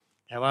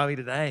How are we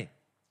today?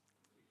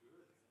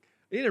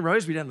 Ian and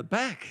Rosemary down the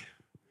back.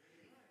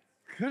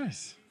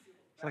 Goodness.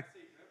 It's like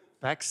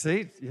back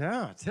seat.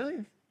 Yeah, I tell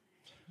you.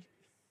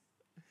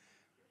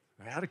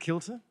 We're out of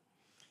kilter.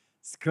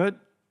 It's good.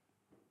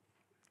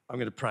 I'm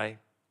going to pray.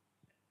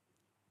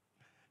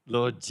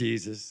 Lord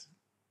Jesus,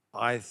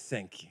 I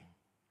thank you.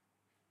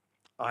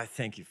 I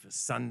thank you for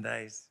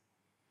Sundays.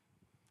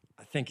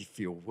 I thank you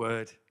for your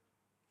word.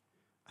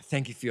 I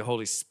thank you for your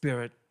Holy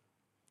Spirit.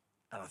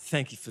 And I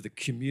thank you for the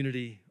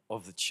community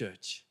of the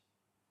church.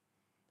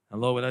 And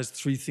Lord, when those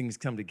three things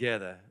come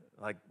together,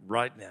 like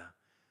right now,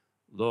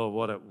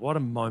 Lord, what a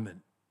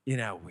moment in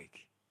our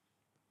week.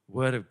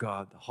 Word of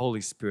God, the Holy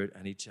Spirit,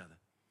 and each other.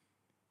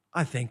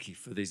 I thank you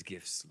for these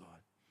gifts,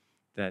 Lord,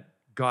 that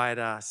guide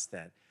us,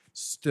 that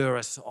stir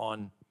us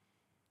on,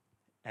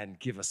 and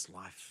give us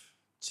life.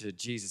 To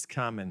Jesus,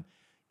 come and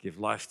give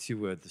life to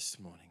your word this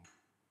morning.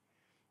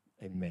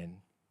 Amen.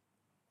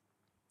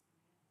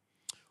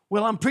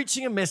 Well, I'm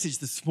preaching a message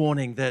this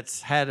morning that's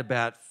had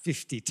about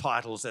 50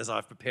 titles as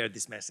I've prepared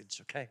this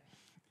message, okay?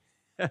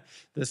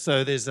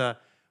 So there's it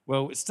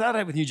started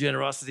out with New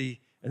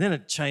Generosity, and then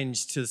it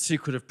changed to the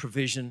Secret of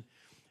Provision,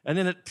 and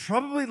then it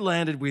probably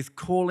landed with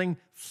Calling,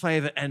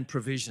 Favor, and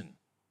Provision.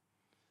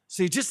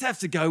 So you just have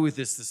to go with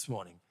this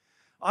morning.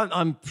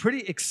 I'm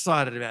pretty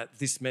excited about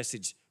this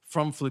message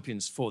from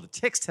Philippians 4. The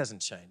text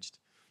hasn't changed.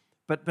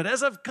 But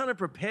as I've kind of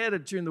prepared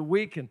it during the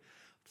week and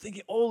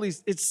thinking all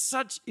these, it's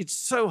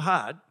so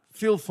hard,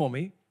 feel for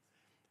me,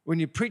 when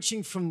you're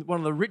preaching from one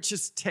of the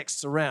richest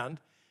texts around,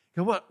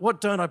 go,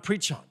 what don't I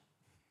preach on?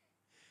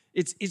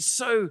 It's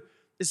so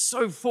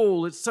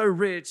full, it's so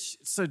rich,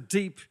 it's so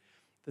deep.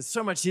 There's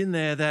so much in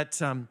there that,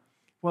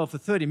 for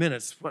 30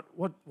 minutes,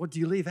 what do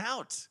you leave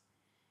out?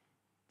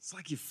 It's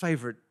like your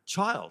favorite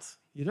child,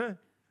 you know?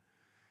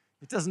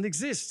 It doesn't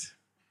exist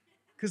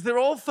because they're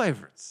all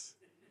favorites.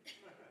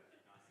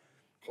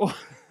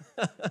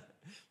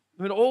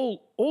 I mean,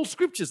 all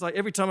scriptures, like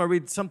every time I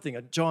read something,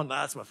 John,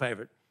 that's my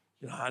favorite.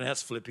 And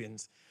that's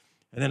Philippians.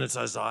 And then it's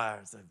Isaiah.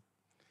 So,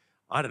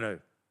 I don't know.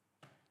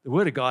 The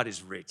word of God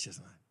is rich,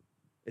 isn't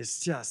it?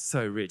 It's just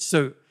so rich.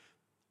 So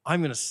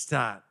I'm going to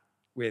start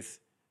with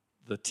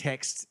the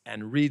text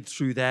and read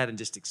through that and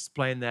just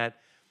explain that.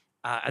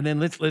 And then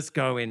let's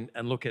go in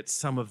and look at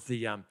some of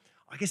the,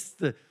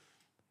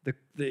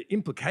 the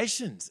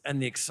implications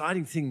and the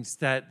exciting things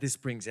that this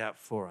brings out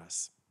for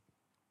us.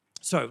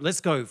 So let's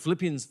go.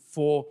 Philippians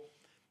 4,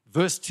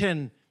 verse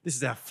 10. This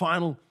is our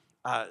final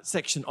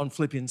section on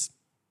Philippians.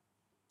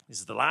 This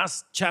is the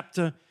last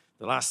chapter,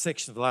 the last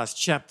section of the last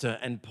chapter.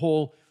 And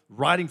Paul,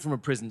 writing from a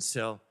prison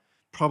cell,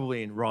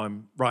 probably in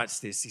Rome, writes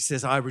this. He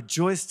says, I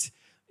rejoiced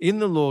in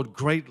the Lord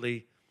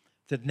greatly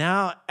that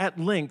now at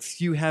length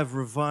you have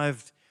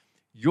revived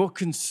your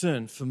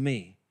concern for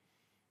me.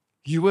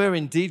 You were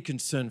indeed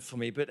concerned for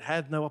me, but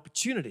had no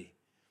opportunity.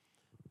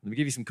 Let me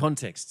give you some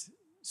context.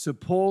 So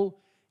Paul,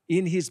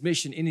 in his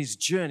mission, in his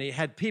journey,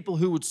 had people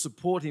who would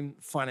support him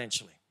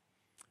financially.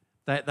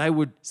 They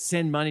would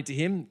send money to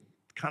him,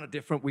 kind of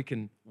different. We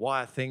can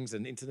wire things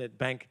and internet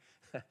bank.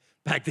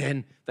 Back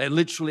then, they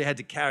literally had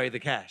to carry the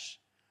cash,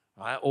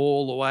 right,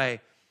 all the way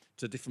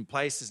to different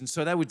places. And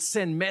so they would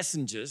send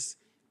messengers,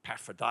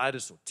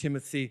 Epaphroditus or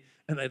Timothy,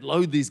 and they'd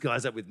load these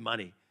guys up with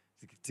money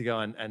to go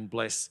and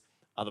bless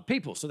other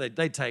people. So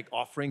they'd take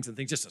offerings and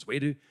things, just as we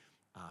do,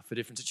 for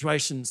different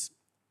situations.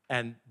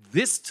 And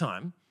this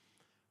time,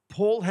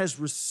 Paul has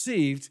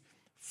received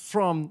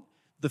from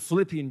the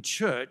Philippian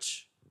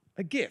church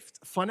a gift,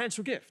 a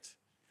financial gift,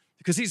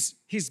 because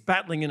he's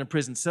battling in a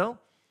prison cell.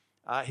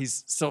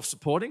 He's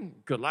self-supporting.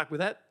 Good luck with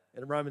that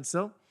in a Roman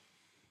cell.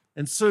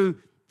 And so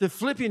the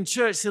Philippian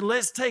church said,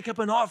 let's take up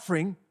an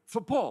offering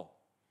for Paul,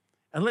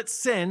 and let's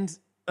send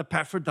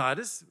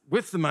Epaphroditus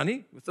with the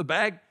money, with the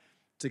bag,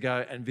 to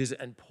go and visit.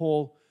 And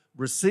Paul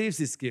receives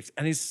this gift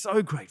and is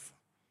so grateful.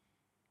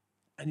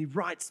 And he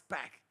writes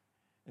back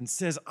and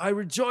says, I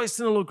rejoice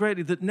in the Lord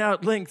greatly that now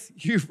at length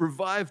you've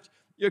revived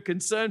your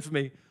concern for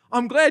me.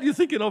 I'm glad you're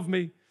thinking of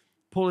me.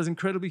 Paul is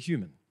incredibly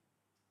human.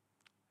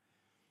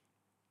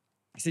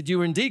 He said, you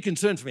were indeed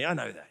concerned for me. I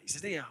know that. He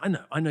said, yeah,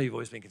 I know you've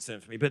always been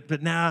concerned for me,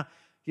 but now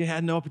you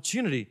had no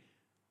opportunity.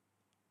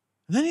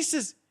 And then he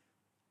says,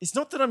 it's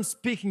not that I'm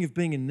speaking of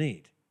being in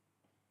need.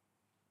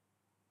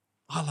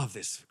 I love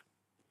this.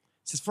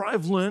 He says, for I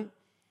have learned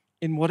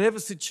in whatever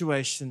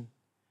situation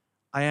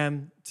I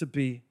am to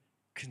be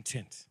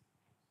content.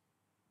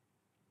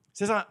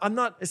 He says,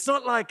 it's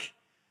not like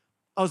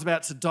I was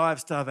about to die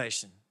of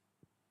starvation.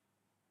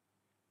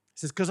 He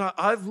says, because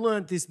I've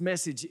learned this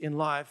message in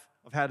life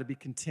of how to be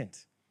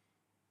content.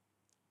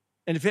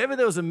 And if ever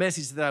there was a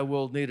message that our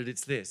world needed,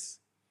 it's this,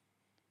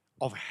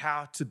 of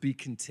how to be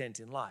content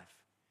in life.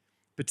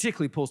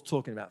 Particularly, Paul's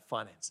talking about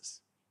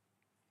finances.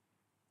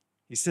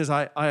 He says,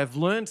 I have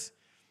learned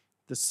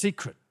the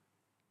secret.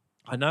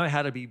 I know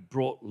how to be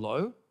brought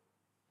low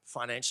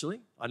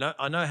financially. I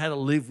know how to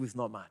live with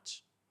not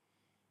much.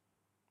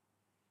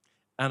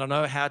 And I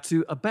know how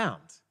to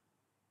abound.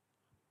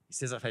 He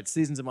says, I've had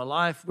seasons in my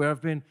life where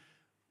I've been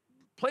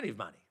plenty of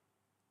money.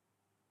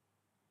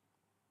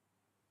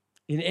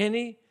 In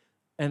any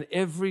and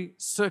every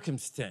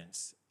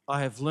circumstance,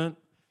 I have learnt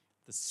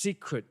the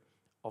secret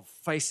of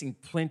facing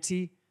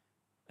plenty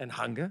and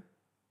hunger,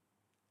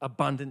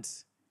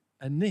 abundance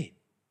and need.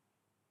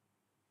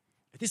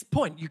 At this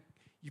point, you're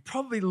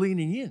probably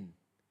leaning in. And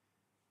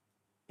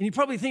you're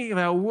probably thinking of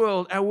our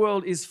world. Our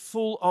world is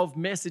full of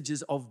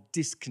messages of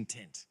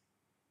discontent.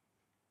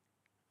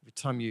 Every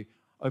time you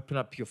open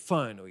up your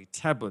phone or your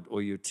tablet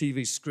or your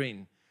TV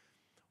screen,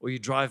 or you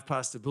drive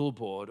past a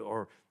billboard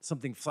or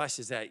something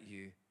flashes at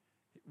you,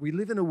 we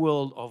live in a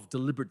world of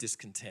deliberate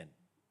discontent.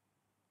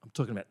 I'm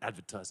talking about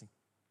advertising.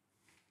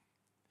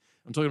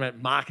 I'm talking about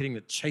marketing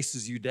that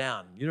chases you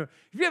down. You know,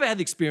 have you ever had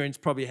the experience,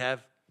 probably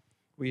have,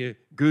 where you're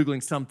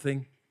Googling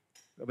something?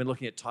 I've been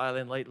looking at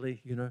Thailand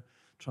lately,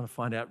 trying to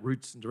find out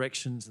routes and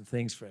directions and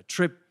things for our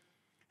trip.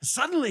 And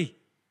suddenly,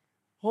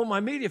 all my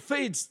media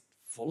feed's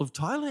full of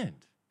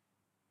Thailand.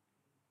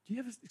 Do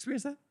you ever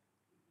experience that?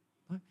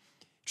 Like,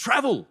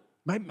 travel.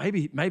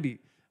 Maybe,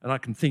 and I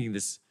can think of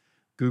this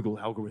Google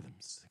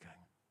algorithms going,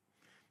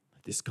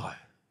 this guy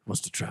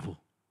wants to travel.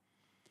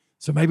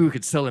 So maybe we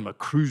could sell him a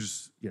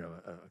cruise,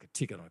 a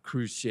ticket on a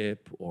cruise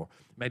ship, or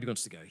maybe he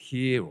wants to go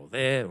here or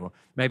there, or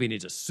maybe he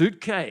needs a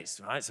suitcase,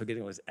 right? So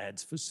getting all these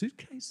ads for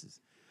suitcases.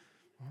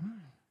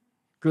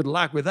 Good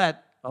luck with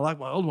that. I like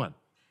my old one.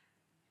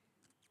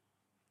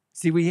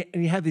 See, we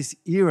have this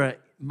era,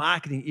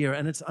 marketing era,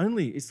 and it's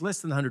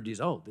less than 100 years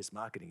old, this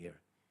marketing era,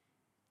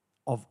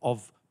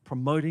 of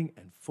promoting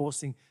and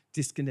forcing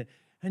discontent.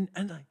 And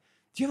do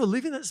you ever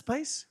live in that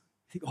space?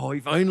 You think,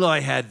 if only I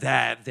had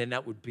that, then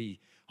that would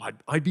be,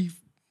 I'd be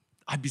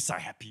so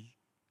happy.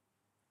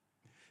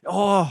 And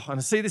I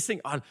see this thing,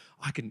 I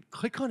can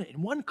click on it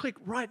in one click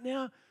right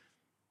now,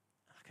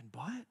 I can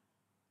buy it.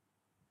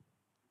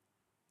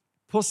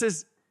 Paul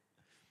says,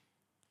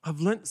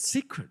 I've learnt the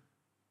secret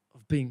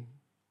of being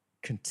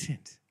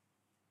content.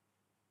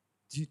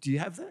 Do you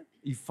have that?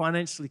 Are you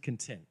financially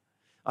content?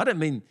 I don't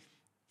mean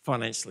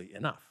financially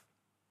enough.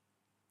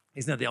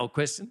 Isn't that the old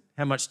question?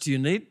 How much do you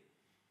need?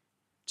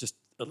 Just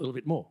a little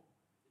bit more.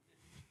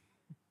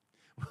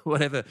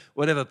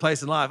 whatever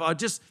place in life.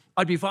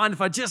 I'd be fine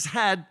if I just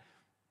had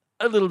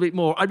a little bit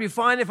more. I'd be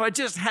fine if I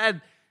just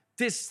had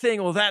this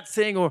thing or that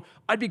thing, or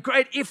I'd be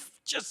great if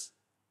just...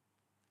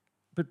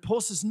 But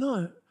Paul says,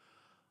 no,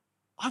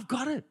 I've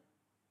got it.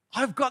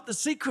 I've got the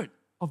secret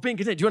of being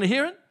content. Do you want to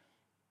hear it?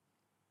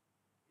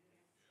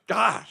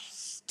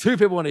 Gosh, 2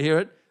 people want to hear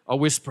it. I'll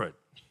whisper it.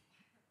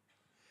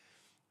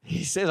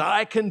 He says,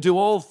 I can do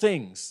all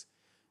things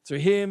through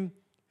him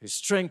who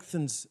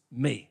strengthens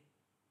me.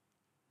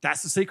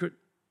 That's the secret.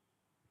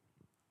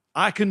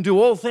 I can do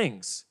all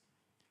things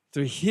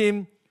through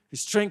him who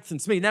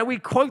strengthens me. Now, we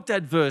quote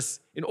that verse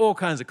in all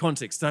kinds of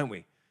contexts, don't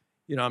we?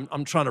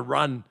 I'm trying to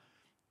run,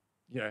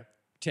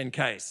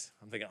 10Ks.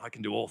 I'm thinking, I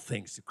can do all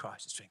things through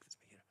Christ who strengthens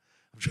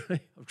me.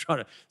 I'm trying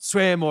to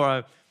swim, or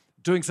I'm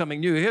doing something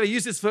new. Have you ever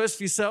used this verse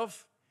for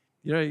yourself?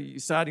 You're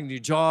starting a new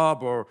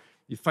job, or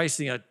you're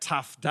facing a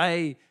tough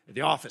day at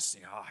the office.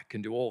 I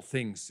can do all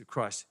things through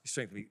Christ who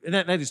strengthens me. And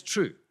that is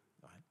true.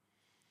 Right?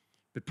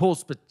 But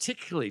Paul's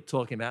particularly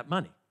talking about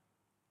money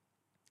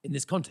in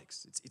this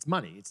context. It's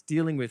money. It's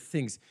dealing with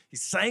things.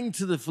 He's saying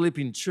to the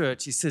Philippian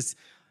church, he says,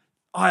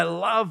 I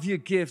love your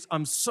gifts.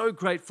 I'm so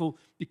grateful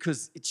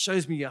because it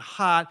shows me your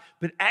heart.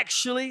 But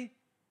actually,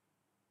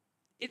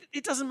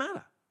 it doesn't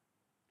matter.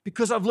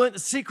 Because I've learned the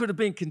secret of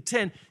being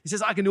content. He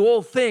says, I can do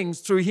all things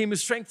through him who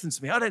strengthens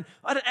me. I don't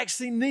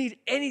actually need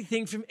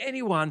anything from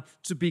anyone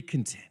to be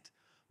content.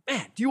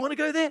 Man, do you want to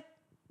go there?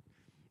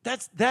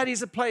 That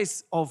is a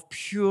place of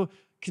pure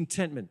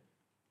contentment.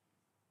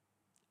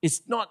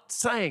 It's not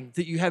saying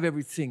that you have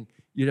everything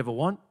you'd ever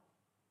want.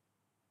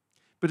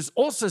 But it's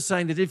also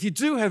saying that if you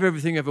do have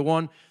everything you ever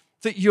want,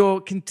 that your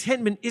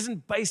contentment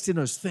isn't based in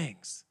those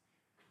things.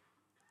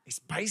 It's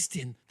based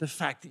in the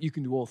fact that you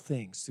can do all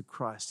things through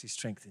Christ who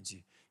strengthens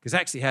you. Because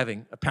actually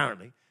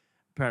apparently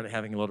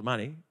having a lot of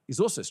money is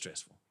also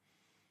stressful.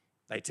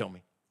 They tell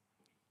me.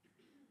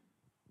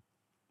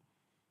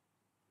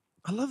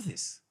 I love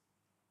this.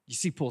 You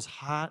see Paul's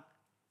heart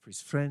for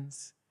his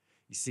friends.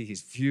 You see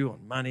his view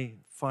on money,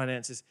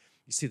 finances.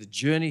 You see the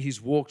journey he's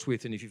walked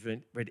with. And if you've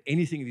read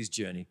anything of his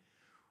journey,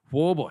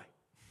 whoa boy,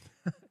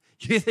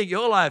 you think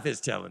your life has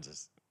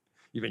challenges.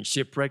 You've been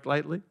shipwrecked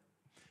lately.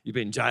 You've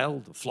been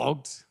jailed or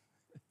flogged.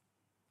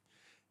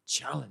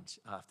 Challenge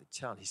after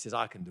challenge. He says,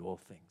 I can do all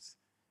things.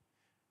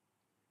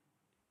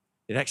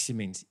 It actually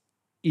means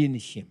in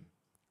him,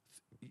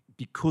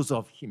 because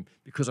of him,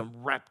 because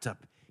I'm wrapped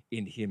up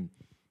in him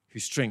who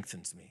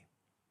strengthens me.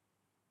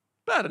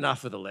 But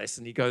enough of the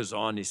lesson. He goes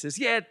on. He says,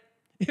 yeah,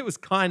 it was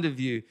kind of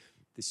you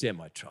to share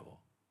my trouble.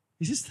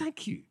 He says,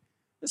 thank you.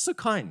 That's so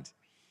kind.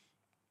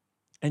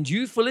 And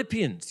you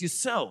Philippians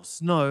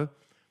yourselves know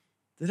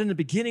that in the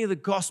beginning of the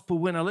gospel,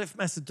 when I left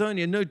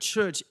Macedonia, no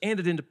church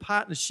entered into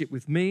partnership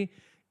with me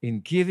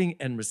in giving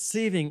and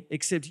receiving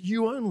except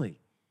you only.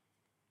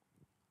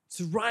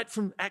 So right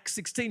from Acts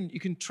 16, you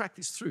can track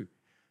this through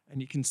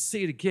and you can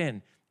see it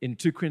again in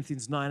 2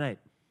 Corinthians 9:8.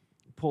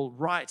 Paul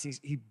writes,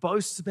 he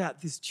boasts about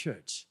this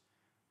church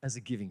as a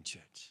giving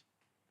church.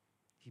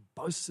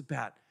 boasts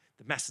about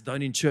the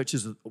Macedonian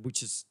churches,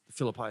 which is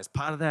Philippi is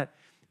part of that.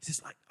 He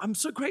says, like, I'm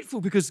so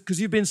grateful because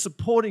you've been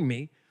supporting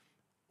me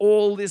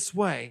all this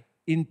way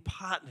in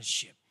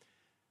partnership.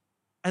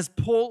 As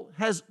Paul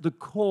has the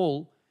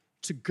call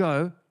to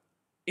go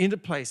into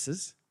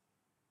places,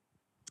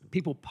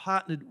 people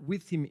partnered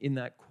with him in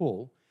that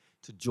call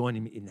to join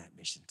him in that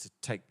mission, to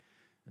take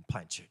and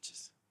plant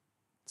churches.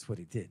 That's what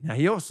he did. Now,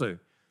 he also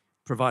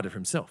provided for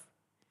himself.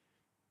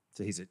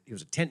 So he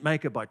was a tent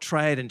maker by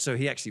trade, and so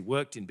he actually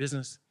worked in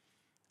business.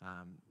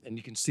 And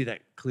you can see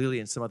that clearly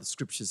in some other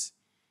scriptures.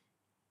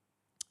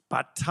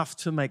 But tough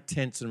to make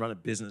tents and run a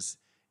business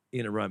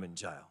in a Roman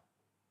jail.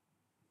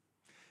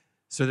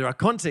 So there are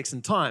contexts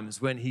and times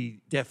when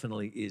he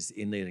definitely is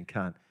in need and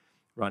can't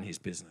run his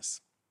business.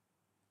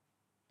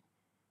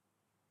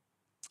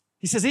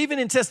 He says, even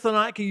in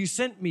Thessalonica, you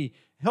sent me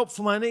help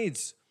for my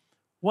needs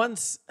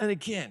once and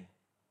again.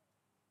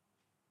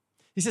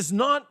 He says,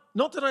 not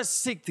that I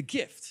seek the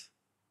gift.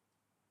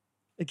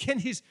 Again,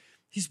 he's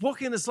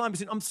walking in this line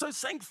between, I'm so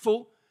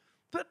thankful,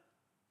 but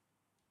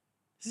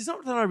it's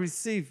not that I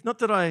receive, not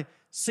that I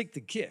seek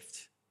the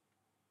gift.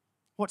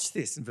 Watch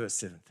this in verse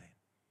 17.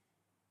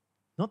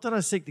 Not that I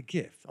seek the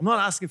gift. I'm not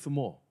asking for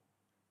more.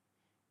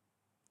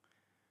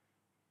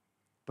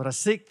 But I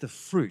seek the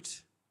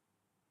fruit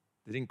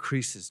that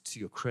increases to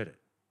your credit.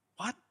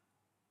 What?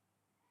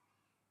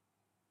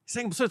 He's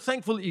saying, I'm so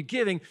thankful that you're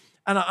giving,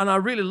 and I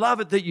really love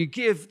it that you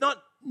give,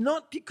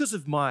 not because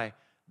of my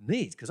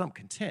needs, because I'm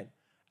content.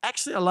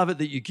 Actually, I love it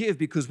that you give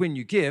because when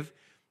you give,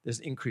 there's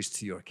an increase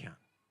to your account.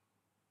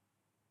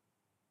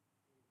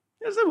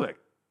 How does that work?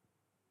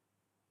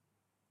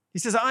 He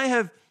says, I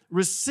have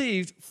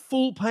received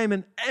full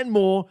payment and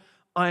more.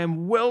 I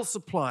am well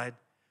supplied,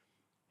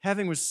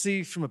 having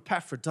received from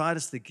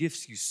Epaphroditus the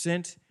gifts you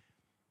sent.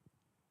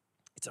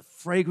 It's a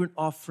fragrant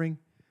offering,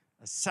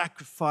 a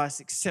sacrifice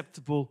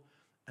acceptable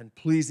and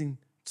pleasing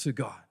to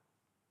God.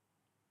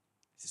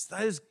 He says,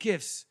 those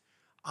gifts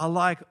are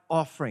like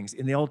offerings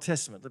in the Old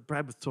Testament that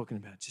Brad was talking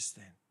about just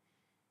then.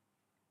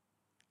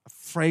 A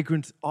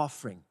fragrant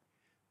offering.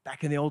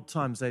 Back in the old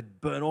times,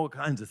 they'd burn all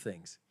kinds of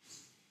things,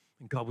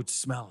 and God would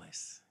smell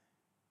this.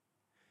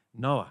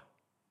 Noah,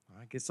 all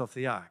right, gets off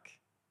the ark.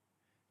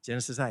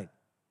 Genesis 8.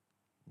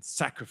 And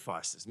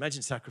sacrifices.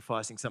 Imagine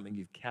sacrificing something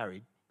you've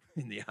carried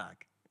in the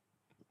ark.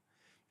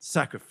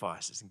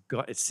 Sacrifices. And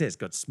God, it says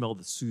God smelled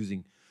the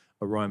soothing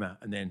aroma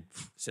and then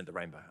sent the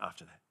rainbow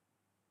after that.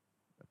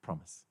 A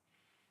promise.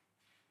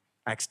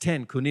 Acts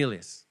 10,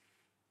 Cornelius.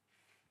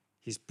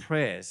 His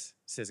prayers,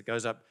 says it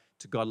goes up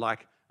to God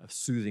like a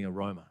soothing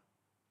aroma.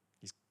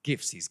 His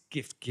gifts, his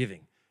gift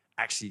giving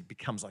actually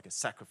becomes like a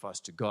sacrifice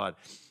to God.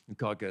 And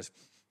God goes,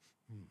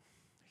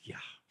 yeah.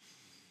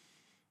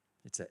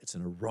 It's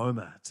an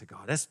aroma to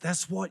God.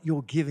 That's what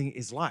your giving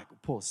is like,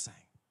 Paul's saying.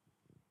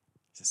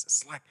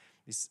 It's like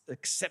this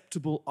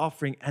acceptable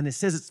offering, and it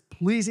says it's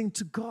pleasing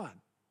to God.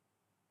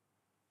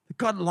 That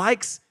God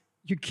likes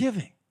your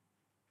giving.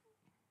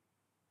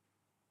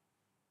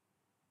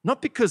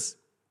 Not because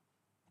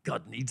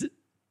God needs it,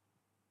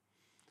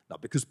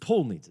 not because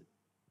Paul needs it.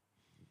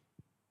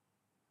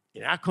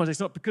 In our context,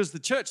 not because the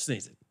church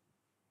needs it.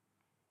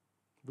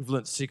 We've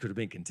learned the secret of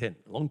being content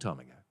a long time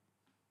ago.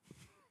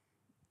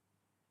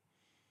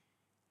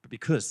 But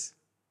because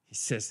he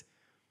says,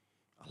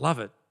 I love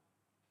it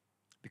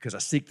because I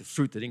seek the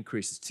fruit that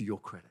increases to your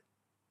credit,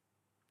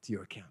 to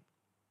your account.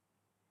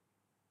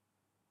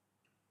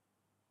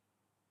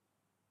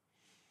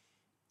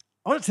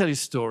 I want to tell you a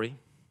story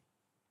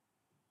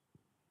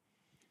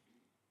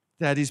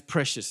that is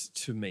precious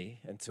to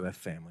me and to our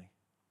family.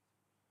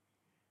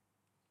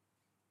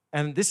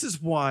 And this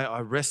is why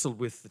I wrestled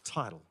with the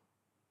title,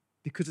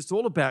 because it's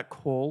all about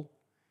call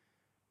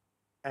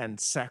and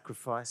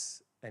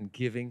sacrifice and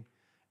giving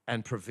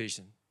and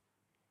provision,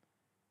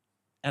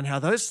 and how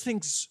those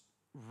things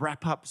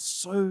wrap up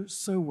so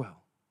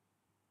well.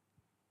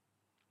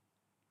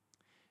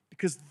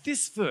 Because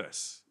this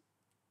verse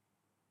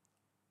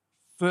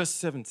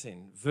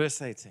 17,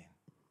 verse 18,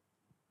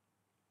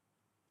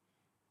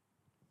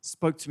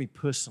 spoke to me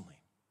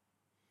personally.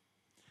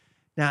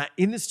 Now,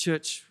 in this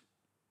church,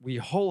 we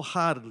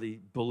wholeheartedly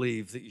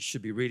believe that you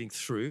should be reading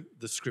through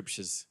the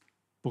scriptures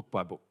book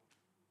by book,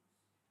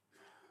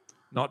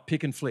 not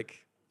pick and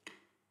flick.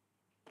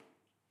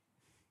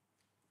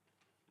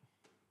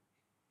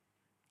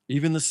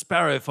 Even the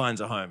sparrow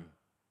finds a home.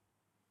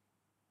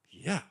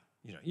 Yeah,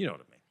 you know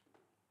what I mean.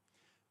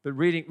 But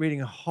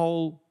reading a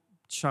whole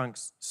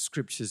chunks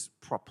scriptures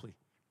properly,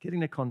 getting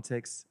the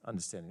context,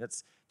 understanding.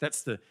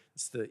 That's the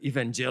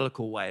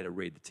evangelical way to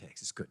read the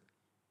text. It's good.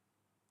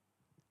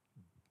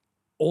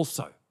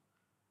 Also,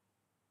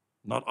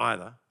 not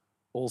either,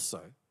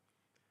 also,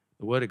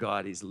 the Word of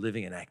God is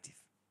living and active.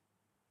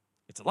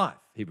 It's alive,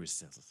 Hebrews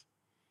tells us.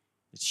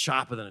 It's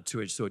sharper than a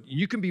two-edged sword.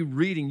 You can be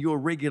reading your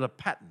regular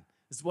pattern.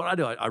 This is what I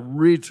do. I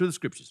read through the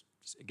scriptures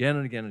again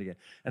and again and again.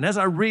 And as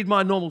I read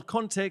my normal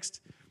context,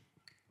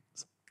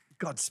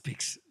 God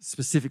speaks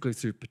specifically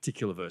through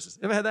particular verses.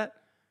 Ever had that?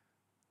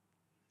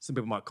 Some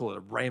people might call it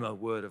a rhema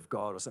word of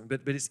God or something,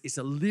 but it's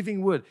a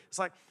living word. It's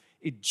like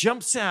it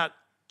jumps out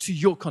to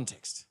your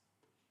context.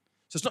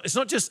 So it's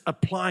not just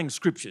applying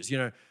scriptures,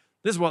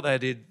 this is what they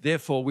did,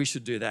 therefore we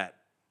should do that.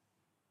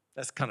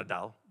 That's kind of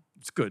dull.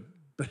 It's good,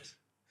 but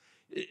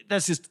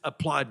that's just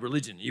applied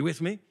religion. Are you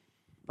with me?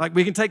 Like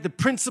we can take the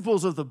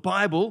principles of the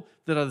Bible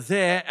that are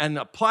there and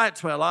apply it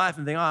to our life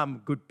and think, I'm a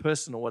good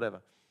person or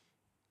whatever.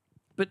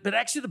 But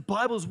actually the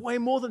Bible is way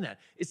more than that.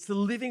 It's the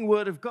living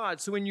word of God.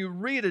 So when you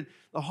read it,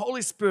 the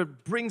Holy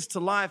Spirit brings to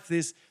life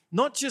this,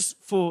 not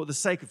just for the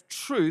sake of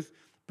truth,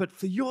 but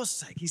for your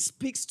sake. He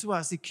speaks to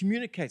us. He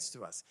communicates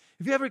to us.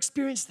 Have you ever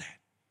experienced that?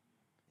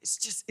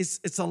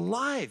 It's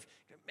alive.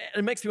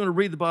 It makes me want to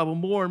read the Bible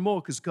more and more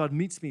because God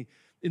meets me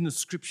in the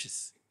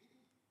scriptures.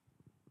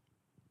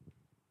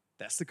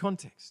 That's the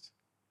context.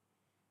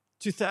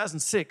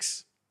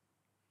 2006,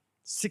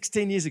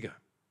 16 years ago,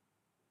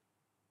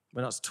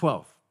 when I was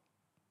 12,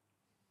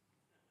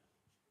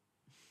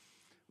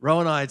 Ro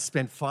and I had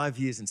spent 5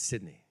 years in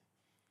Sydney.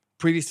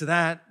 Previous to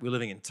that, we were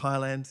living in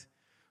Thailand.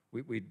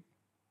 We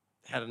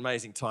had an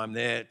amazing time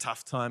there,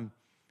 tough time.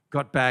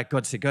 Got back,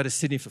 God said, go to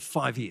Sydney for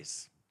 5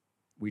 years.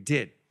 We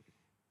did.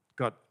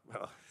 Got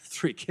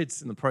 3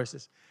 kids in the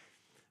process.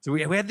 So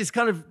we had this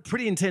kind of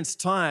pretty intense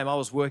time. I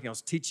was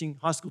teaching,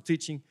 high school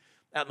teaching,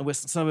 out in the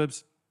western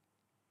suburbs.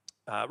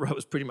 Ro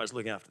was pretty much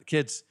looking after the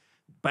kids,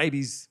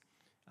 babies,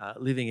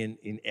 living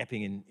in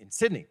Epping in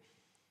Sydney.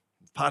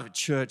 Part of a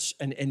church,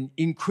 and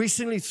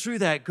increasingly through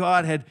that,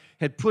 God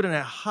had put in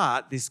our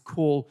heart this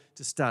call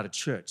to start a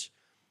church.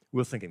 We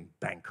were thinking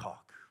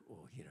Bangkok or,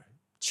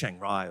 Chiang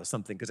Rai or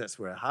something, because that's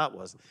where our heart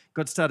was.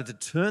 God started to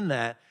turn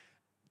that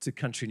to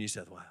country New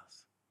South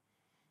Wales.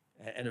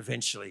 And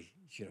eventually,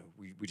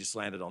 we just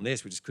landed on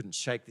this. We just couldn't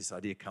shake this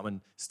idea, come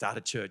and start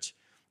a church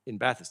in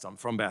Bathurst. I'm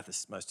from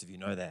Bathurst, most of you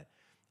know that.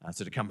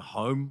 So to come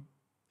home,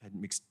 had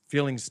mixed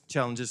feelings,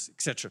 challenges,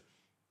 etc.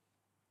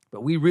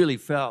 But we really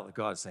felt that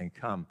God was saying,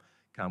 come.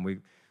 We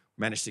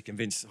managed to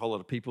convince a whole lot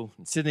of people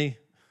in Sydney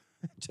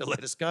to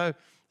let us go,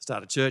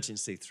 start a church in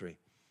C3.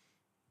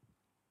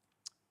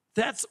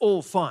 That's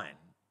all fine,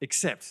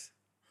 except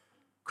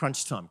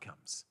crunch time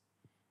comes.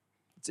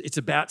 It's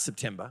about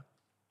September,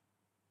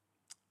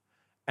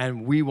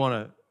 and we want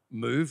to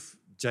move.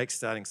 Jake's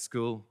starting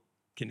school,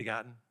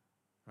 kindergarten,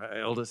 right, our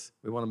eldest.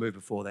 We want to move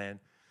before then.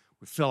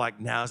 We feel like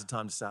now's the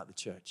time to start the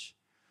church.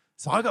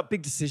 So I got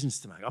big decisions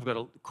to make. I've got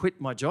to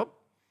quit my job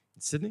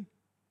in Sydney,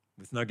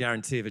 with no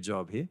guarantee of a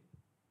job here.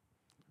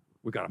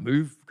 We've got to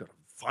move, we've got to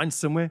find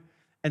somewhere,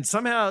 and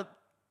somehow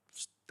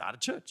start a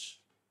church.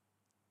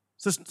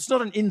 So it's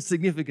not an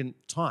insignificant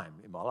time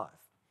in my life.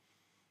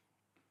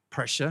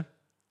 Pressure,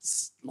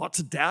 lots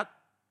of doubt.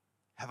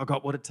 Have I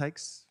got what it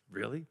takes?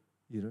 Really?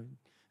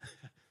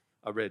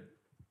 I read,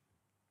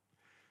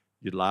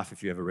 you'd laugh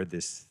if you ever read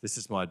this. This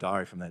is my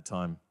diary from that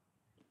time.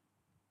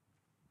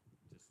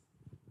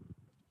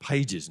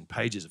 Pages and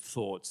pages of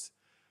thoughts.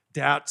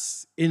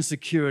 Doubts,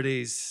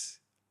 insecurities,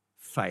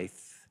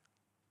 faith,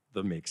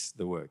 the mix,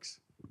 the works.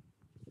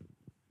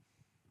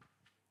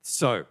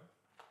 So,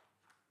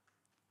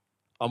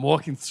 I'm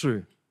walking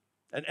through,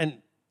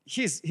 and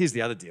here's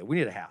the other deal. We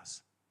need a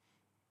house.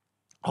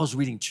 I was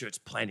reading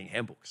church planning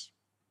handbooks,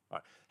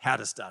 right? How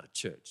to start a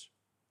church.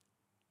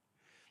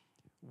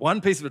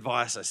 One piece of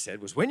advice I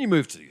said was, when you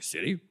move to your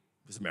city, it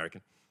was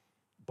American,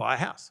 buy a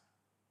house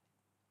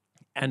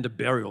and a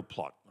burial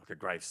plot, like a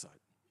gravesite,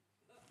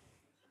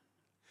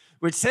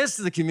 which says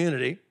to the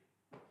community,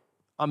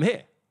 I'm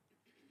here.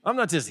 I'm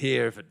not just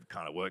here if it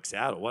kind of works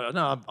out or what.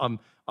 No,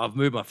 I've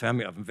moved my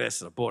family, I've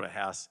invested, I've bought a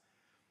house.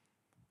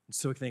 And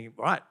so we're thinking,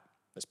 all right,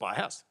 let's buy a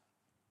house.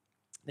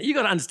 Now, you've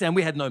got to understand,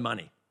 we had no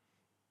money.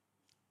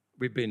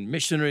 We've been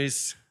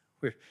missionaries.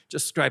 We're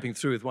just scraping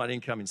through with one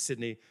income in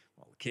Sydney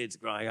while the kids are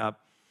growing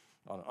up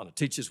on a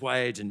teacher's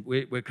wage. And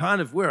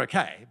we're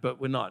okay, but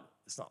we're not.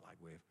 It's not like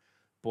we've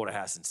bought a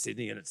house in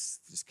Sydney and it's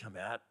just come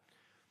out.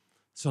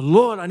 So,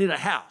 Lord, I need a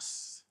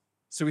house.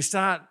 So we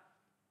start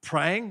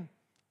praying.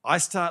 I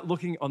start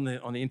looking on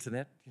the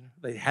internet.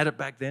 They had it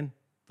back then,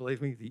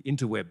 believe me, the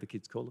interweb, the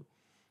kids call it.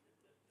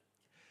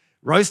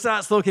 Rose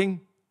starts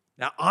looking.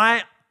 Now,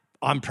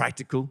 I'm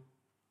practical.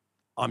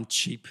 I'm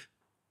cheap.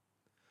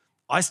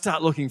 I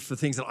start looking for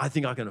things that I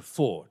think I can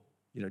afford.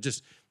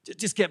 Just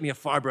get me a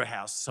fibro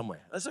house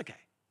somewhere. That's okay.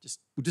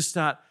 We'll just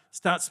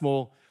start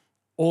small.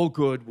 All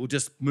good. We'll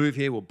just move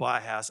here. We'll buy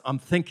a house. I'm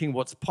thinking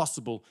what's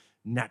possible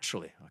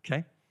naturally,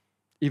 okay?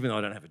 Even though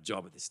I don't have a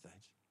job at this stage.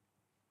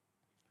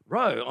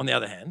 Ro, on the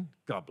other hand,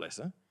 God bless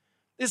her,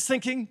 is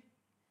thinking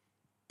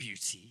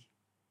beauty,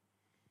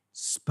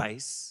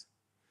 space,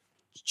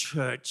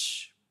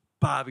 church,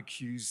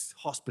 barbecues,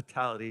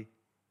 hospitality,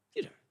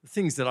 the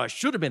things that I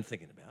should have been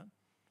thinking about.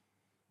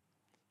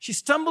 She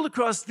stumbled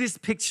across this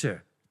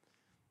picture,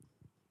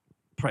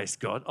 praise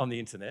God, on the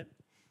internet.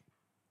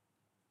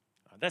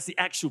 That's the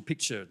actual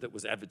picture that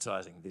was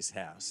advertising this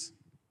house.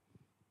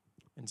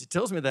 And she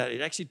tells me that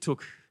it actually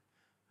took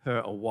her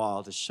a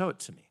while to show it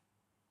to me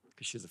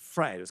because she was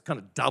afraid. It was kind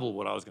of double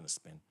what I was going to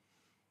spend.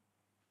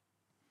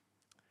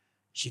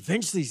 She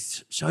eventually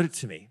showed it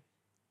to me,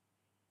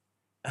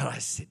 and I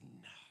said,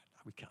 no,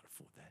 we can't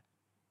afford that.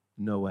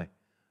 No way.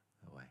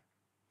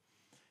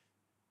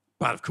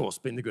 But of course,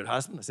 being the good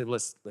husband, I said, well,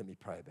 let me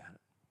pray about it.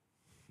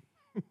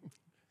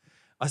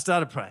 I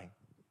started praying.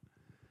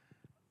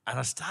 And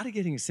I started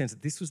getting a sense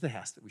that this was the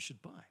house that we should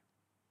buy.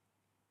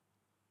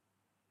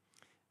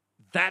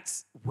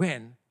 That's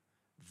when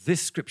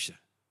this scripture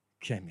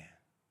came in.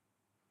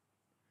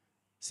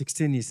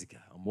 16 years ago,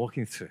 I'm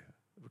walking through,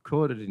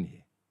 recorded in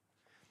here.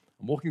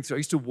 I'm walking through, I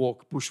used to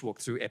bushwalk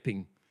through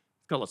Epping.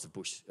 Got lots of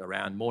bush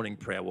around, morning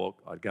prayer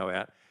walk. I'd go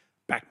out,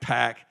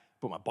 backpack,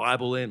 put my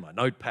Bible in, my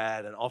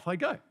notepad, and off I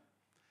go.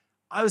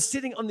 I was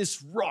sitting on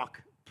this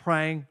rock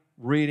praying,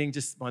 reading,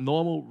 just my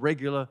normal,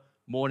 regular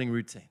morning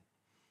routine.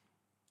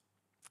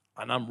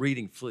 And I'm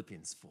reading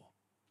Philippians 4.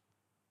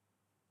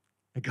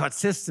 And God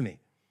says to me,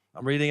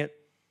 I'm reading it,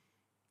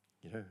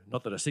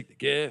 not that I seek the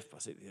gift, I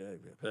seek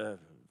the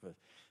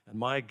and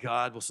my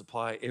God will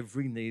supply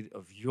every need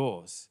of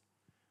yours.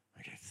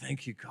 Okay,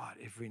 thank you, God,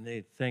 every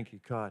need, thank you,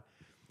 God.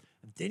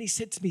 And then he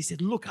said to me,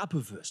 look up a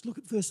verse, look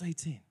at verse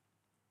 18. I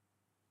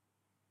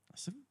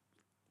said,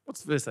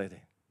 what's verse 18?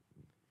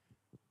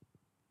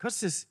 God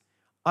says,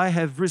 I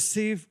have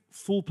received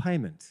full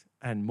payment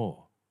and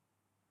more.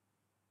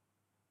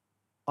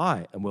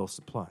 I am well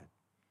supplied,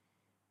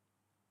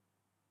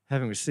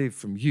 having received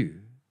from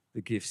you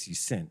the gifts you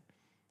sent,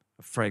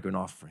 a fragrant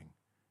offering,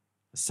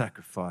 a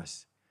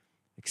sacrifice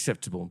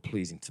acceptable and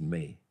pleasing to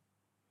me,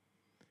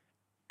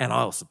 and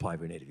I'll supply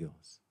every need of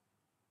yours.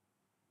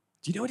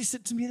 Do you know what he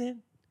said to me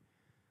then?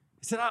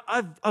 He said,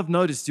 I've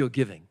noticed your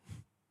giving.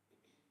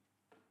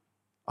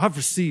 I've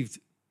received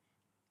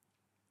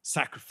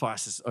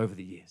sacrifices over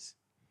the years.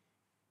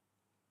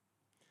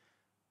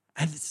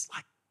 And it's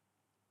like,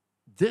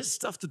 there's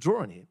stuff to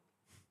draw on here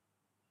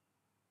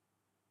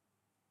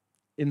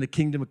in the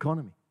kingdom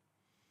economy.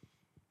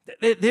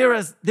 There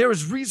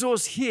is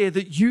resource here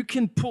that you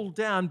can pull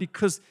down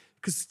because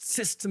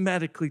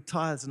systematically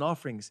tithes and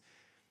offerings.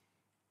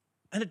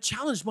 And it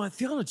challenged my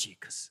theology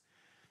because,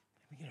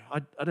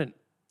 I don't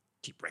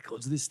keep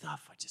records of this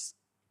stuff. I just,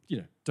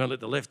 don't let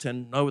the left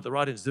hand know what the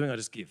right hand is doing. I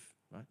just give,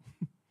 right?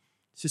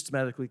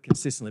 Systematically,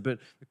 consistently. But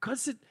God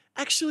said,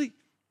 actually,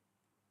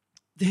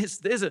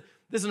 there's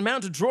an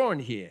amount to draw on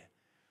here.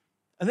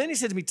 And then he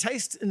said to me,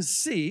 taste and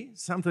see,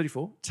 Psalm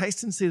 34,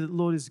 taste and see that the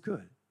Lord is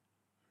good.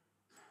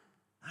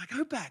 And I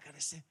go back and I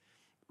said,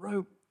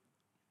 Ro,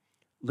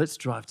 let's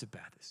drive to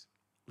Bathurst.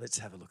 Let's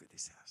have a look at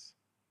this house.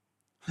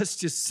 Let's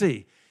just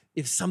see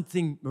if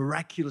something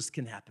miraculous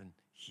can happen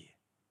here.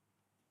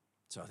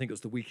 So I think it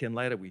was the weekend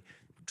later, we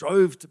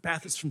drove to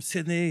Bathurst from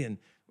Sydney and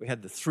we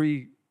had the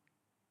three,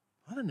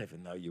 I don't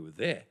even know you were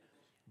there.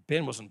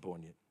 Ben wasn't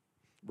born yet.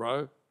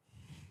 Ro,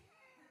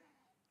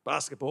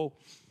 basketball.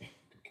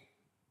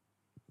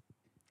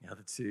 The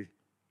other two.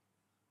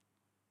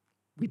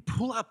 We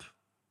pull up.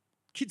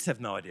 Kids have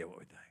no idea what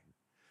we're doing.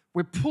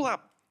 We pull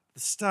up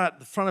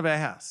the front of our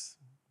house,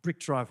 brick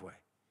driveway.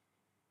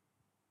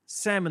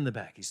 Sam in the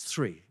back, he's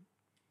 3.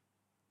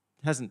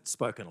 Hasn't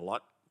spoken a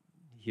lot,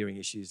 hearing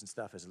issues and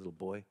stuff as a little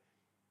boy.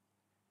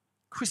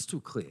 Crystal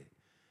clear.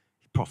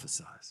 He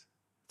prophesies.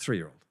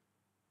 3-year-old.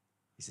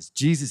 He says,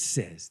 Jesus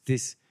says,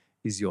 this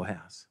is your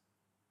house.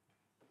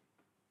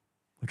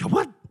 I go,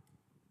 what?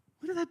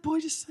 What did that boy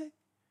just say?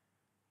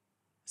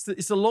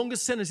 It's the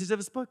longest sentence he's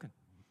ever spoken.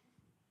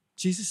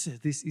 Jesus said,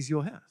 this is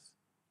your house.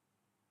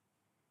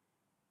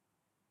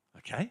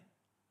 Okay,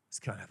 let's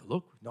go and have a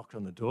look. We knocked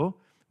on the door,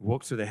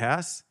 walked through the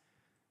house,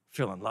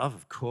 fell in love,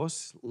 of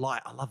course.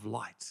 Light, I love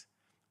light.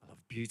 I love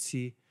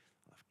beauty,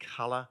 I love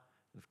colour.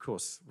 And of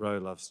course, Ro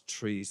loves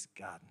trees,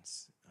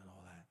 gardens, and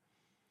all that.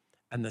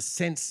 And the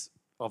sense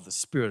of the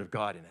Spirit of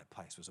God in that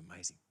place was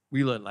amazing.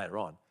 We learned later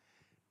on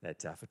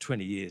that for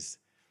 20 years,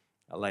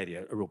 a lady,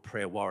 a real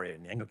prayer warrior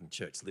in the Anglican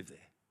church lived there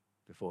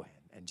beforehand,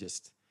 and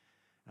just,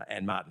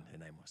 Anne Martin, her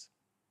name was,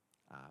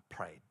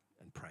 prayed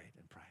and prayed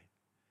and prayed.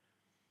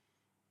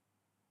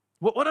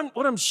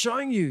 What I'm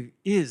showing you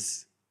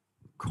is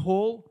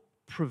call,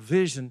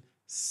 provision,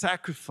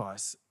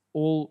 sacrifice,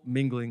 all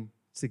mingling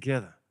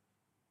together.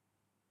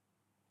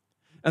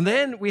 And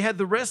then we had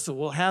the wrestle.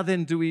 Well, how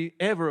then do we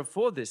ever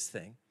afford this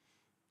thing?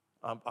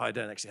 I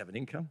don't actually have an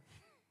income.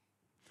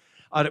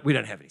 We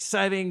don't have any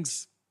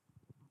savings.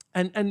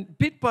 And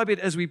bit by bit,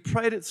 as we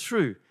prayed it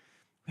through,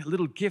 we had a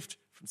little gift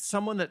from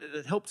someone that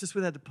helped us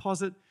with our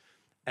deposit.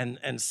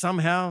 And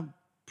somehow,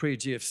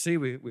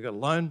 pre-GFC, we got a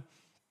loan.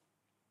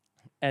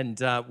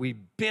 And we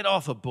bit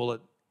off a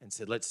bullet and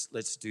said,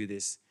 let's do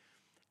this.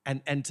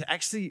 And to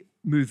actually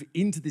move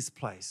into this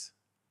place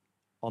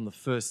on the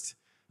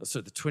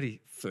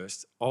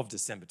 21st of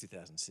December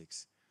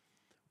 2006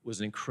 was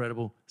an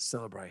incredible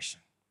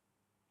celebration.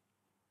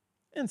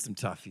 And some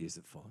tough years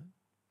that followed.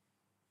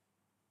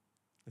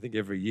 I think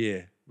every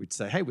year we'd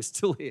say, hey, we're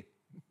still here.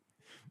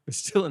 We're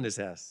still in this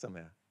house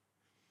somehow.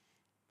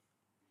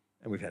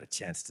 And we've had a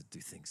chance to do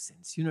things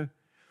since.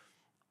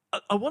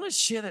 I want to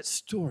share that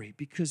story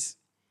because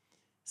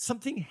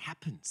something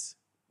happens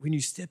when you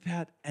step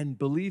out and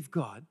believe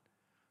God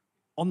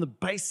on the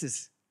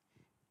basis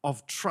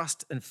of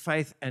trust and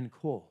faith and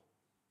call.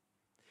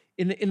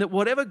 In that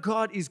whatever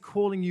God is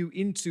calling you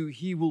into,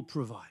 He will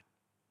provide.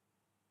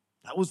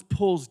 That was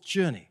Paul's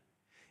journey.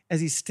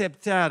 as he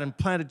stepped out and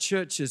planted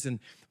churches and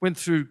went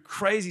through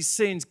crazy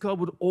scenes, God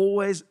would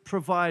always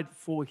provide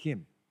for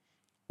him.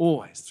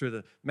 Always. Through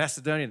the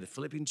Macedonian, the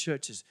Philippian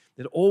churches,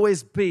 there'd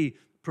always be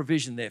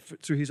provision there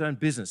through his own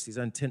business, his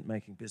own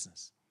tent-making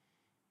business.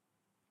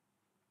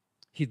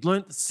 He'd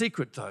learnt the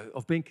secret, though,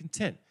 of being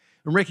content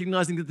and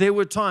recognizing that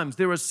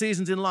there are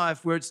seasons in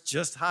life where it's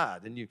just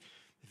hard. And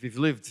if you've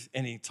lived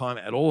any time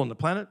at all on the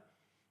planet,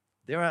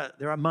 there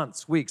are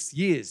months, weeks,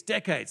 years,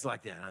 decades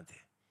like that, aren't there?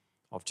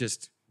 Of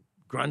just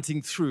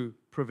grunting through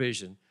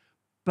provision,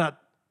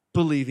 but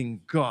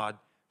believing God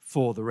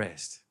for the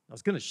rest. I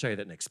was going to show you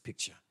that next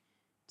picture.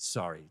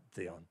 Sorry,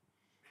 Theon.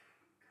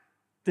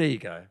 There you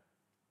go.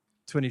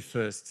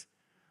 21st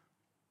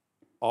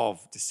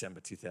of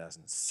December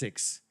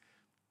 2006.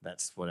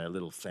 That's what our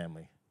little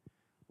family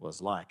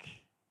was like.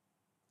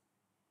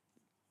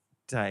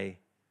 Day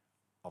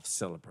of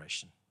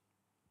celebration.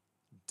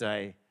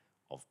 Day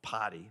of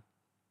party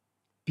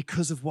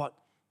because of what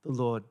the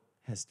Lord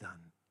has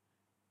done.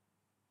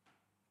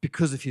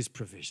 Because of his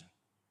provision.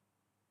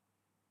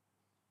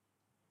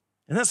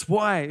 And that's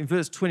why in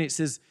verse 20 it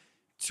says,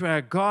 to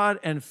our God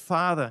and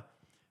Father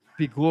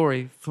be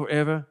glory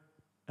forever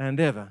and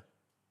ever.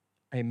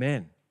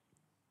 Amen.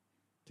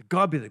 To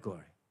God be the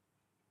glory.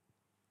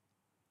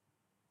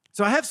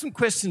 So I have some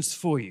questions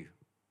for you.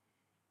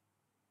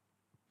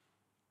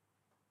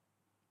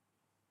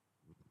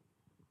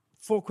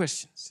 Four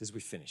questions as we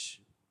finish.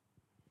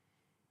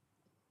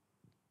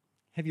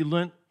 Have you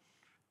learnt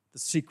the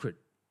secret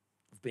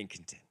of being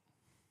content?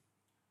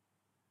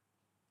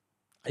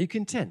 Are you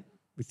content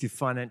with your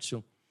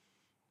financial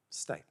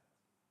state?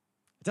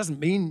 It doesn't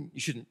mean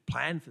you shouldn't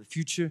plan for the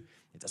future.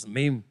 It doesn't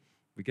mean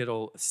we get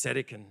all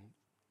ascetic and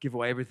give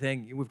away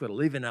everything. We've got to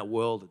live in our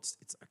world. It's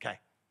okay.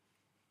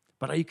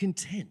 But are you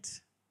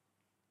content?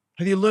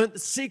 Have you learnt the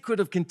secret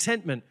of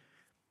contentment,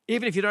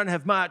 even if you don't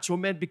have much, or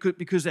meant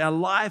because our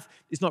life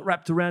is not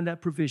wrapped around our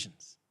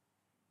provisions?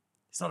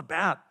 It's not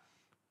about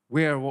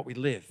where or what we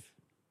live.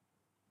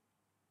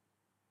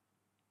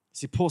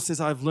 See, Paul says,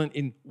 I've learned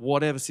in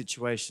whatever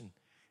situation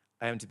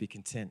I am to be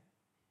content.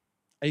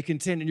 Are you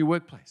content in your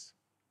workplace?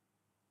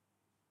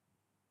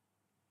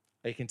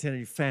 Are you content in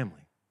your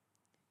family,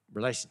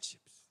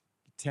 relationships,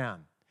 your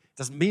town? It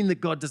doesn't mean that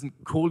God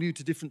doesn't call you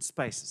to different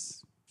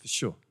spaces, for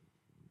sure.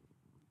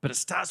 But it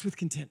starts with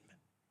contentment.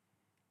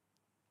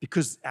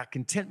 Because our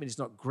contentment is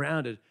not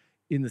grounded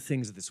in the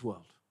things of this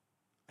world.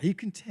 Are you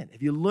content?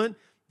 Have you learned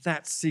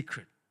that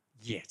secret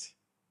yet?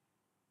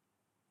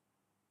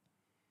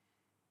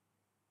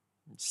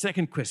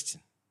 Second question.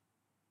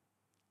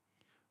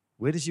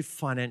 Where does your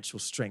financial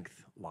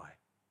strength lie?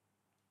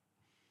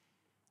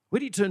 Where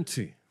do you turn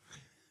to?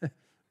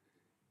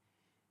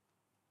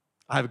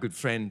 I have a good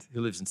friend who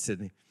lives in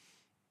Sydney.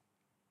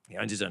 He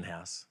owns his own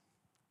house.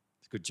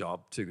 It's a good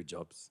job, 2 good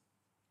jobs.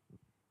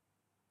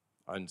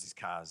 Owns his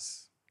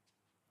cars.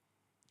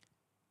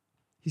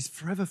 He's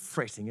forever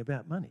fretting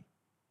about money.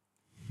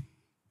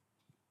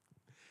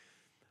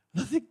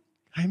 And I think,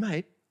 hey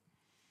mate,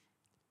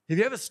 have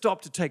you ever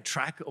stopped to take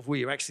track of where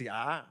you actually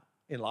are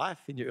in life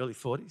in your early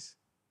 40s?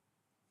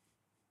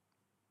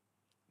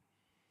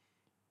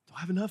 Do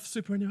I have enough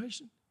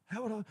superannuation?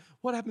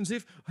 What happens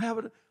if,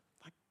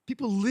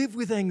 people live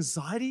with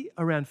anxiety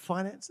around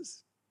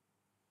finances.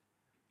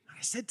 And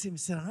I said to him,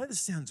 I know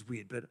this sounds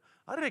weird, but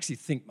I don't actually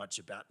think much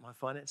about my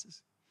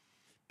finances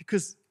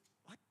because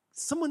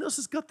someone else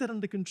has got that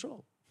under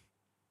control.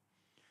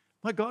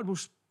 My God will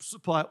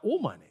supply all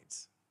my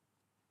needs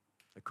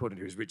according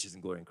to his riches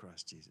and glory in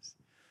Christ Jesus.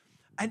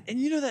 And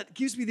you know, that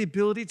gives me the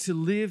ability to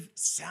live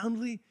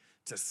soundly,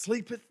 to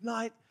sleep at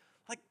night.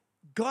 Like,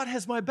 God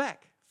has my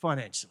back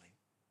financially.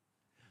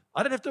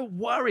 I don't have to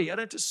worry. I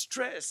don't have to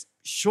stress.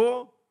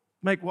 Sure,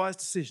 make wise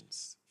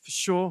decisions. For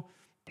sure,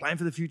 plan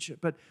for the future.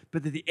 But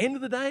at the end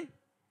of the day,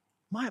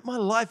 my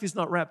life is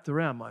not wrapped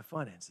around my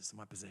finances and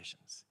my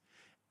possessions.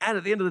 And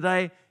at the end of the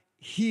day,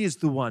 he is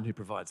the one who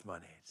provides my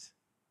needs.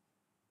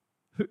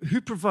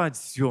 Who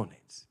provides your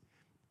needs?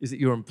 Is it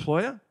your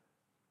employer?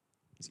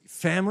 Is it your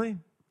family?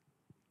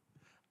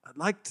 I'd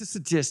like to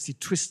suggest you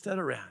twist that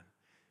around.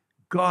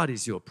 God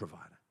is your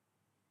provider.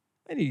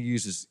 And he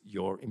uses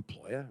your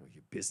employer or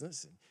your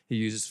business. And he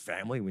uses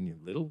family when you're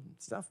little and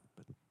stuff.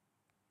 But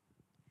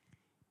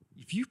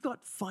if you've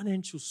got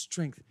financial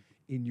strength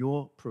in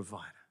your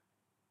provider,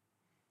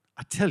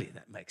 I tell you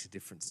that makes a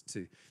difference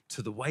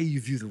to the way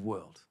you view the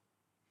world.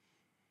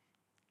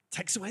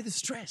 Takes away the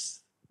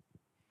stress.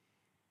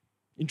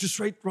 Interest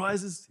rate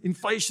rises,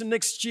 inflation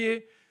next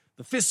year,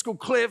 the fiscal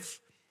cliff,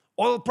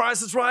 oil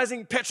prices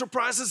rising, petrol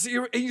prices.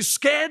 Are you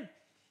scared?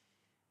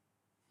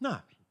 No.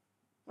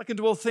 I can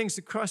do all things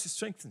through Christ who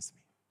strengthens me.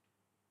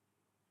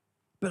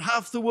 But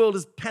half the world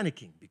is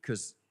panicking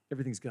because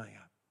everything's going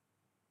up.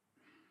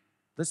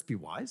 Let's be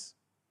wise,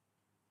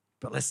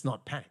 but let's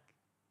not panic.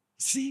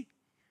 See,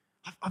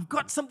 I've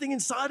got something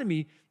inside of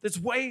me that's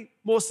way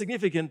more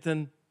significant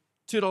than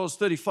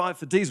 $2.35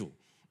 for diesel,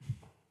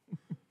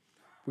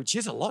 which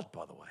is a lot,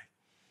 by the way.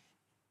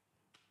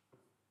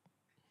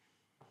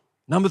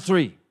 Number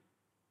 3,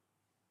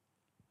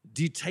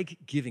 do you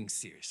take giving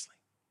seriously?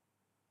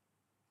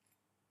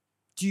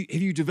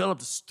 Have you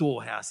developed a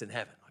storehouse in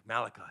heaven, like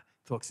Malachi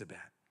talks about?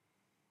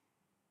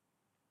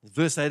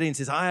 Verse 18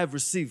 says, I have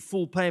received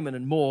full payment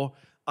and more.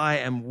 I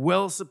am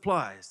well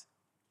supplied.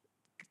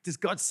 Does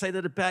God say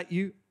that about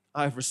you?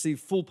 I have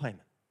received full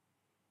payment.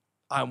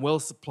 I am well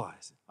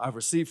supplied. I have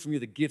received from you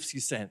the gifts you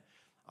sent,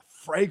 a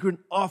fragrant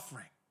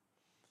offering,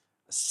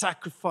 a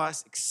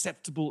sacrifice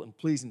acceptable and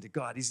pleasing to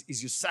God.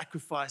 Is your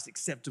sacrifice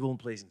acceptable and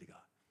pleasing to God?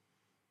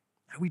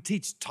 Now, we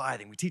teach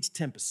tithing, we teach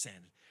 10%,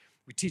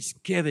 we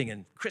teach giving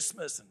and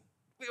Christmas, and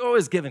we're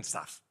always giving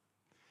stuff.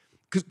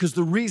 Because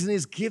the reason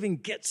is giving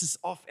gets us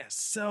off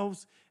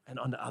ourselves and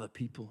onto other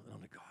people and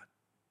onto God.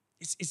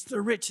 It's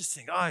the richest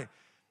thing.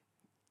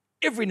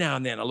 Every now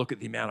and then I look at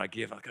the amount I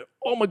give, I go,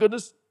 oh my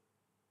goodness,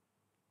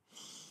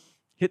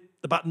 hit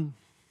the button.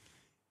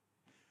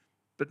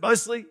 But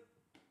mostly,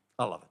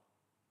 I love it.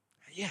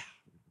 Yeah,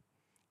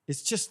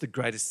 it's just the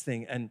greatest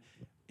thing, and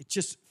it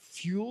just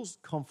fuels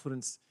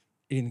confidence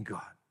in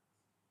God.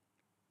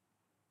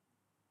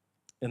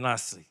 And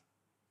lastly,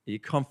 are you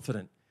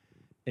confident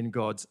in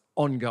God's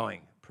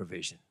ongoing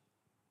provision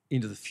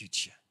into the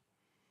future?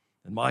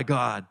 And my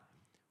God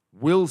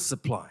will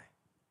supply.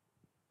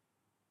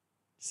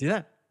 See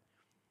that?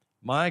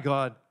 My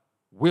God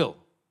will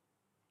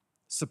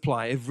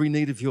supply every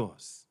need of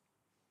yours.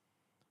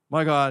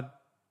 My God,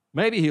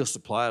 maybe he'll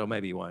supply it or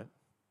maybe he won't.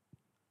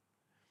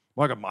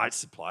 My God might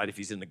supply it if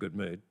he's in a good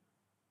mood.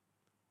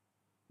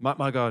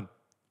 My God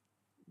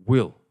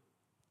will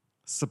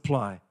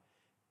supply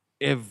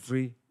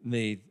every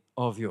need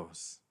of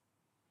yours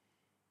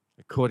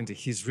according to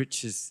his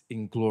riches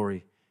in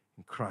glory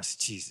in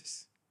Christ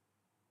Jesus.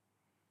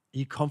 Are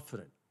you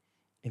confident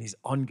in his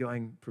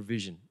ongoing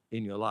provision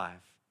in your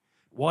life,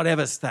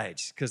 whatever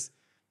stage? Because,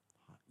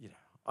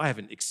 I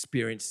haven't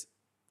experienced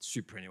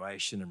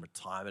superannuation and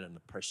retirement and the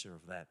pressure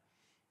of that.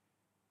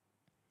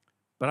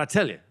 But I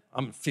tell you,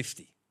 I'm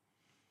 50.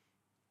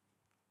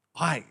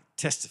 I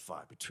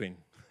testify between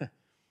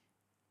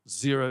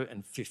 0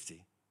 and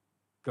 50.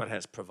 God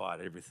has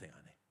provided everything I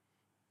need.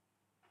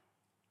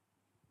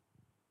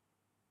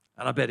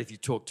 And I bet if you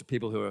talk to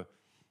people who are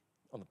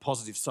on the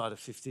positive side of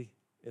 50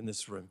 in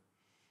this room,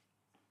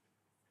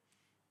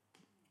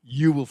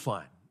 you will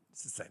find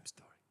it's the same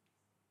story.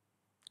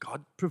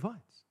 God provides.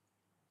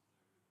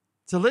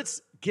 So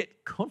let's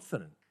get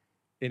confident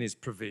in his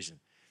provision.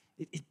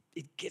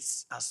 It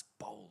gets us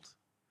bold.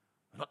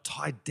 We're not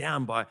tied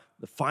down by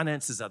the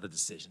finances are the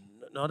decision.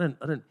 No, I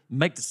don't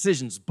make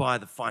decisions by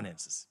the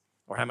finances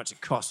or how much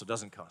it costs or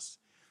doesn't cost.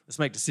 Let's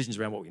make decisions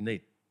around what we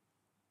need.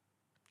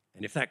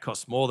 And if that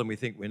costs more than we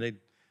think we need,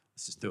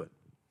 let's just do it.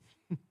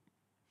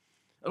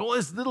 And all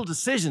those little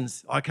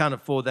decisions, I can't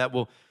afford that.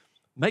 Well,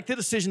 make the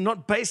decision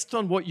not based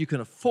on what you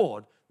can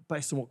afford, but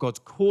based on what God's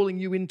calling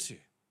you into.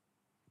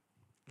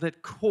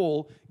 Let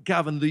call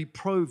govern the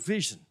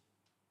provision,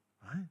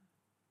 right?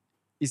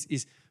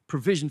 Is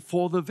provision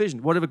for the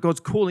vision. Whatever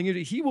God's calling you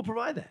to, he will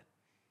provide that.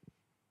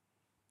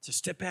 So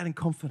step out in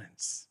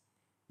confidence,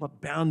 not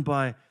bound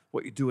by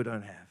what you do or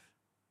don't have.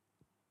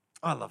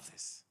 I love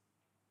this.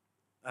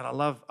 And I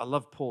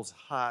love Paul's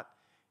heart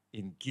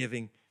in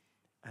giving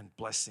and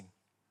blessing.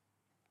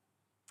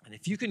 And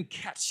if you can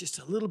catch just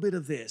a little bit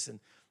of this, and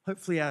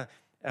hopefully our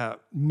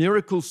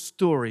miracle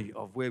story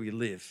of where we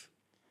live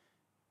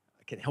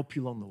can help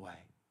you along the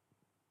way,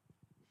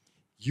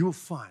 you will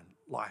find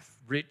life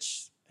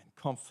rich and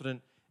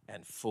confident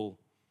and full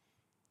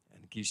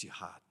and gives you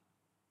heart.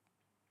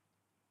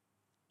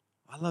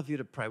 I love you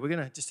to pray. We're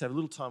going to just have a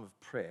little time of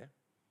prayer.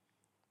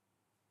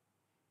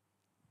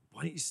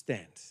 Why don't you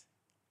stand?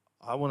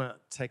 I want to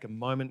take a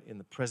moment in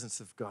the presence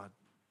of God.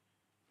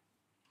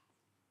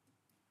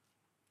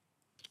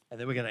 And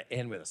then we're going to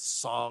end with a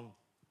song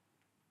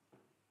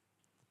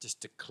that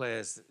just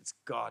declares that it's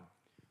God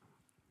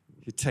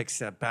who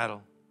takes our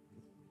battle.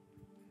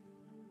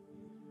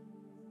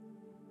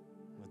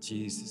 Lord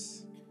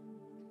Jesus.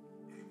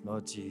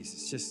 Lord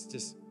Jesus.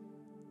 Just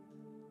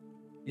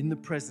in the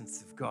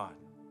presence of God.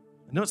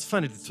 I know it's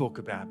funny to talk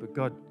about, but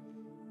God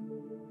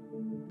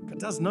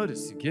does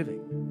notice you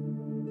giving.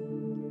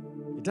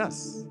 He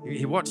does.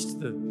 He watched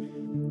the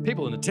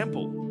people in the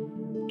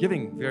temple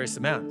giving various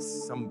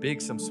amounts, some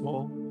big, some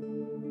small.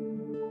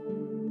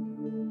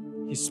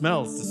 He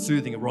smells the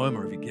soothing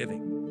aroma of your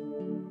giving.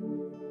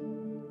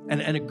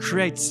 And it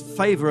creates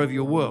favor over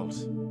your world.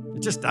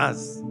 It just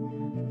does.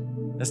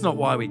 That's not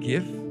why we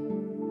give.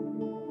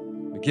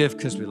 We give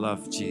because we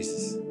love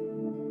Jesus.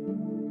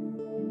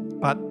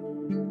 But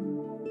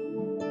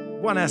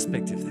one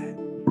aspect of that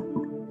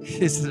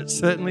is that it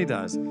certainly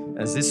does,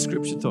 as this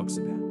scripture talks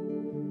about.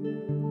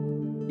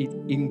 It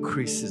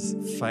increases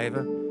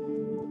favor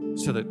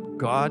so that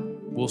God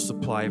will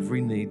supply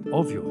every need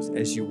of yours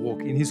as you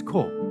walk in his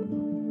call.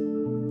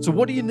 So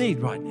what do you need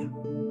right now?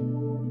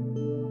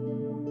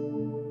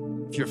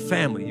 If you're a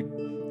family,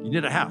 you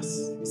need a house.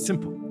 It's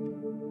simple.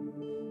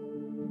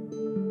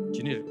 Do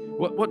you need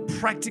what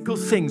practical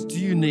things do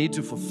you need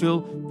to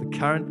fulfill the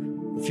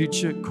current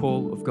future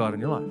call of God in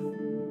your life?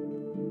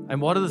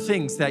 And what are the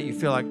things that you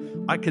feel like,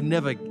 I can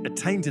never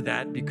attain to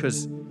that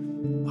because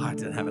I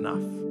don't have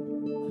enough.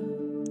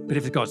 But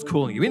if God's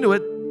calling you into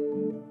it,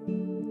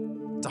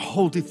 it's a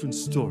whole different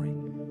story.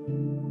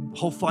 The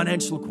whole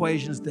financial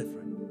equation is different.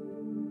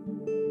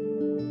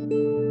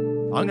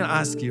 I'm going to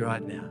ask you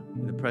right now,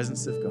 in the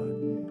presence of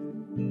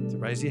God, to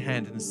raise your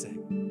hand and say,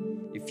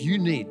 if you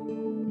need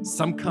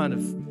some kind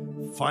of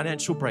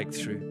financial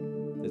breakthrough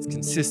that's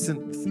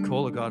consistent with the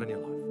call of God in your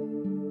life,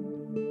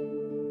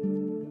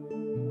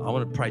 I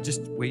want to pray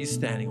just where you're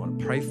standing. I want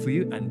to pray for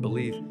you and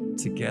believe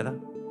together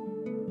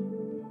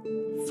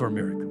for a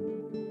miracle.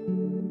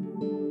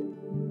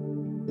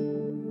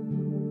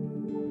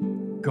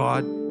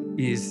 God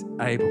is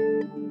able.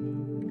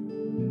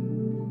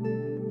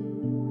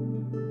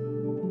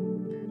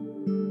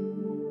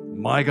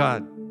 My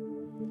God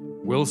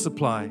will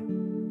supply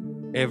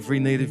every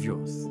need of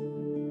yours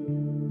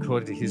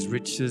according to his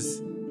riches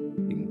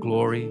in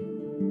glory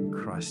in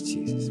Christ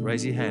Jesus.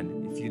 Raise your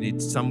hand if you need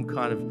some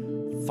kind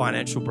of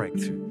financial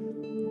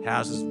breakthrough.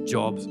 Houses,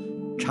 jobs,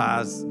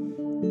 cars,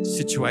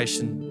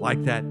 situation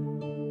like that.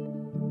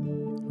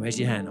 Raise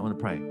your hand. I want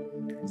to pray.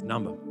 His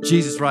number.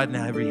 Jesus, right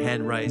now, every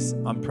hand raised,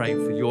 I'm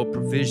praying for your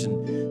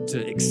provision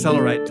to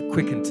accelerate, to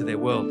quicken to their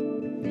world.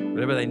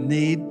 Whatever they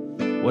need,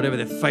 whatever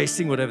they're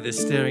facing, whatever they're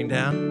staring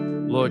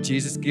down, Lord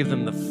Jesus, give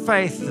them the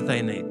faith that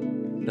they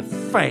need. The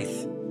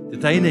faith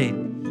that they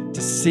need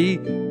to see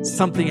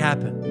something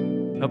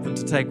happen. Help them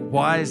to take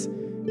wise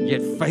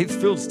yet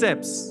faith-filled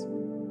steps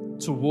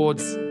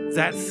towards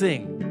that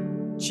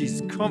thing.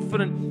 Jesus,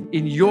 confident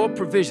in your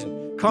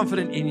provision,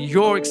 confident in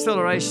your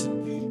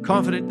acceleration,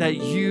 confident that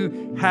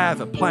you have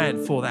a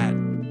plan for that.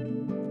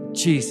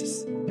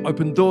 Jesus,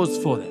 open doors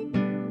for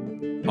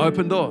them.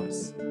 Open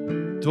doors.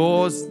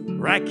 Doors,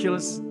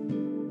 miraculous,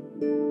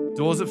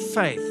 doors of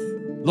faith.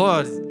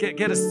 Lord,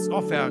 get us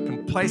off our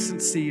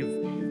complacency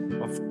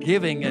of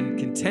giving and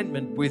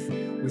contentment with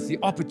the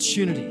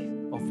opportunity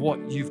of what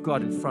you've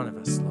got in front of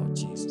us, Lord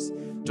Jesus.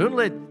 Don't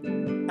let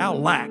our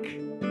lack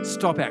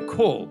stop our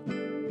call.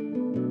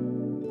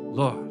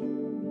 Lord,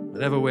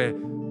 whatever we're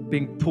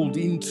being pulled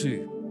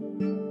into,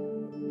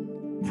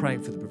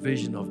 praying for the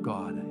provision of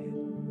God ahead.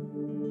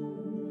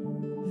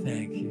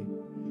 Thank you.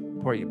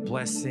 Pour your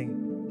blessing.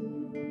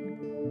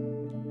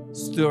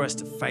 Stir us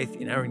to faith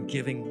in our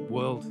giving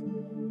world.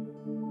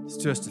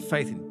 Stir us to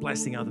faith in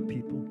blessing other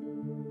people.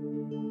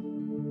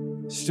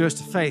 Stir us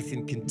to faith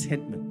in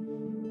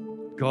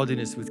contentment.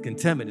 Godliness with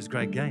contentment is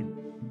great gain.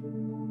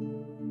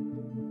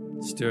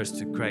 Stir us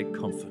to great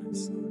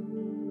confidence.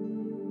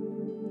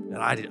 And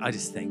I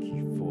just thank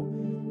you for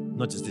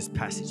not just this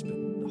passage, but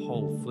the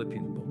whole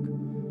Philippian book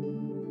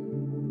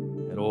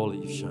and all that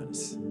you've shown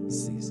us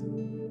this season.